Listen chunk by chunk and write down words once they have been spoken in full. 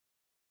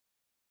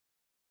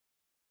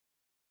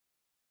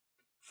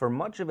For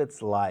much of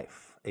its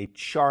life, a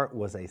chart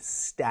was a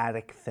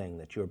static thing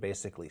that you were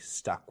basically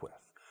stuck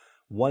with.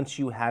 Once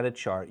you had a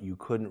chart, you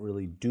couldn't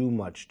really do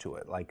much to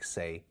it, like,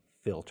 say,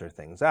 filter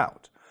things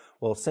out.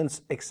 Well, since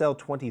Excel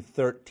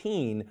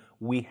 2013,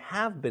 we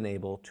have been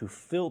able to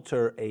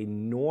filter a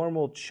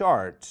normal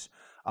chart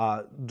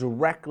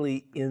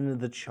directly in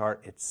the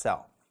chart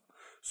itself.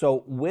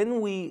 So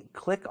when we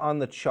click on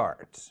the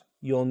chart,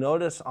 you'll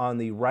notice on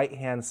the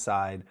right-hand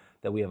side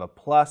that we have a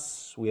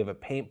plus, we have a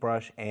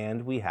paintbrush,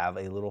 and we have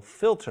a little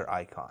filter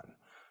icon.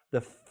 The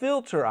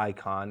filter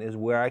icon is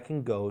where I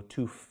can go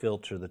to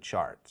filter the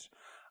chart.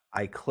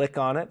 I click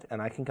on it,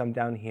 and I can come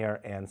down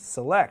here and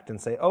select and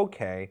say,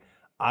 okay,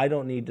 I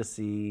don't need to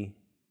see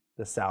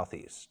the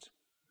southeast.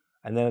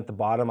 And then at the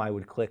bottom, I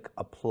would click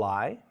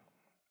Apply,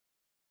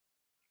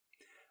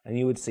 and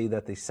you would see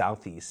that the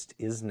southeast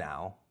is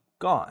now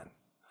gone.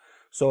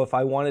 So if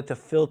I wanted to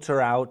filter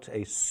out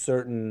a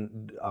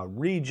certain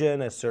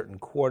region, a certain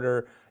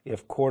quarter,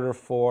 if quarter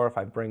 4, if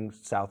I bring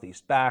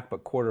southeast back,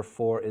 but quarter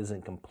 4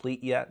 isn't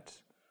complete yet,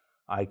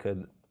 I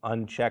could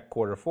uncheck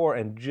quarter 4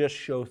 and just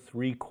show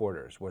 3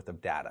 quarters worth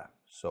of data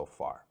so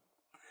far.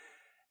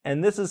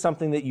 And this is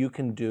something that you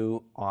can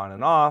do on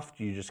and off.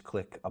 You just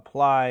click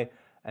Apply,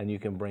 and you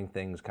can bring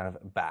things kind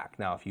of back.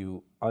 Now, if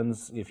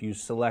you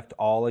select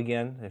all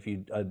again, if you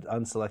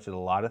unselected a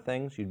lot of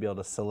things, you'd be able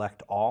to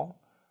select all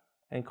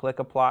and click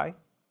Apply.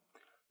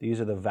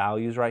 These are the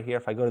values right here.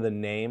 If I go to the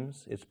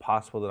names, it's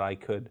possible that I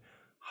could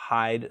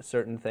hide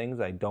certain things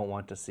I don't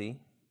want to see.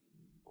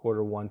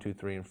 Quarter 1, 2,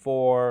 3, and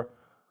 4.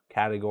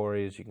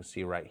 Categories, you can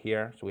see right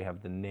here. So we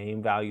have the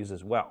name values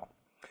as well.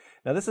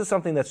 Now, this is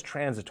something that's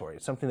transitory.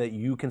 It's something that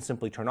you can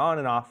simply turn on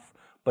and off,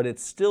 but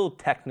it's still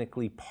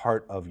technically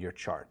part of your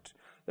chart.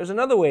 There's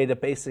another way to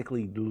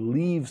basically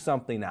leave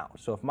something out.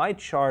 So if my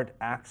chart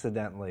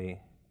accidentally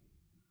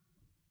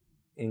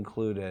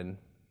included,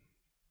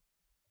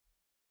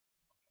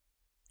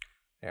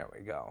 there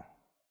we go.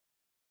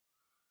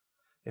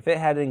 If it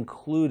had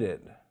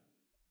included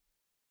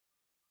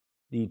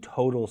the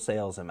total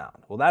sales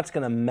amount, well, that's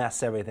going to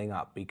mess everything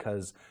up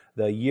because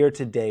the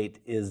year-to-date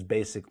is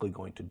basically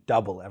going to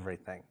double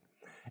everything.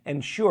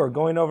 And sure,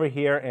 going over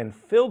here and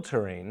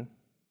filtering,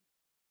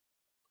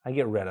 I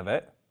get rid of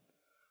it.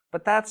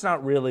 But that's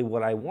not really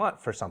what I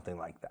want for something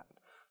like that.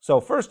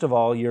 So first of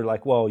all, you're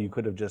like, well, you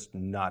could have just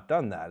not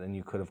done that. And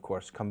you could, of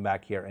course, come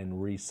back here and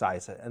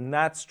resize it. And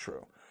that's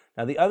true.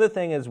 Now, the other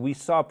thing is we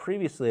saw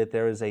previously that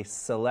there is a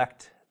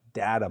Select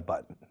Data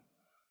button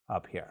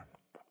up here.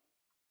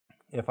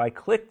 If I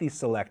click the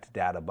Select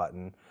Data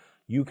button,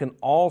 you can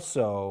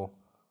also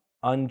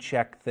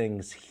uncheck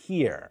things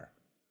here,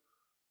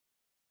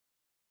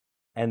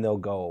 and they'll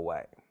go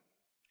away.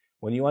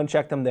 When you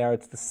uncheck them there,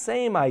 it's the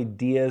same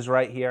idea as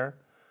right here.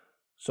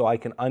 So I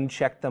can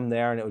uncheck them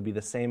there, and it would be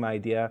the same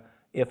idea.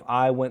 If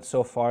I went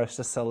so far as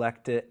to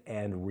select it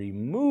and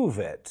remove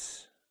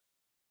it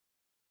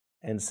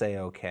and say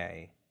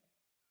OK,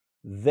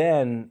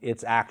 then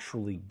it's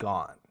actually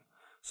gone.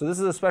 So this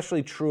is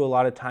especially true a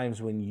lot of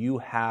times when you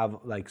have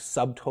like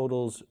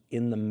subtotals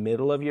in the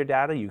middle of your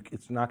data.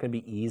 It's not going to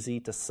be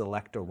easy to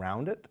select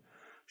around it.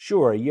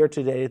 Sure,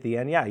 year-to-date at the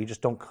end, yeah, you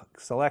just don't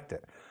select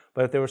it.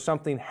 But if there was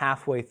something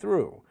halfway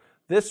through,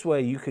 this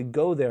way you could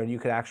go there and you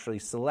could actually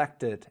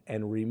select it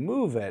and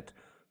remove it,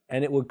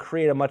 and it would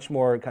create a much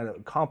more kind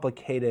of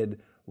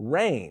complicated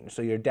range.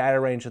 So your data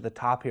range at the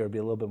top here would be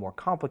a little bit more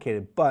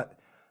complicated, but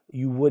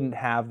you wouldn't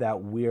have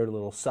that weird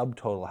little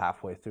subtotal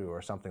halfway through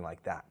or something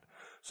like that.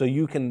 So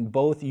you can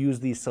both use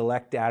the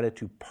select data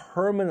to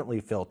permanently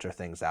filter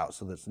things out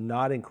so that's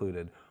not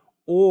included,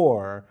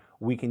 or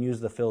we can use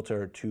the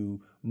filter to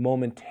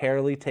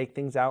momentarily take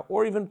things out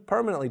or even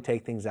permanently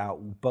take things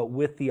out, but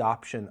with the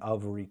option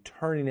of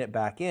returning it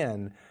back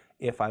in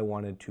if I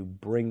wanted to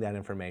bring that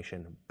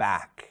information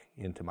back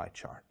into my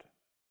chart.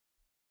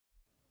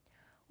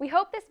 We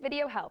hope this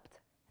video helped.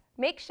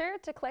 Make sure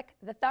to click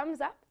the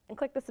thumbs up and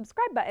click the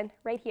subscribe button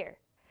right here.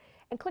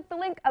 And click the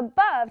link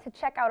above to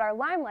check out our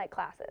Limelight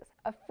classes,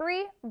 a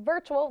free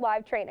virtual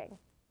live training.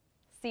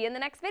 See you in the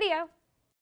next video.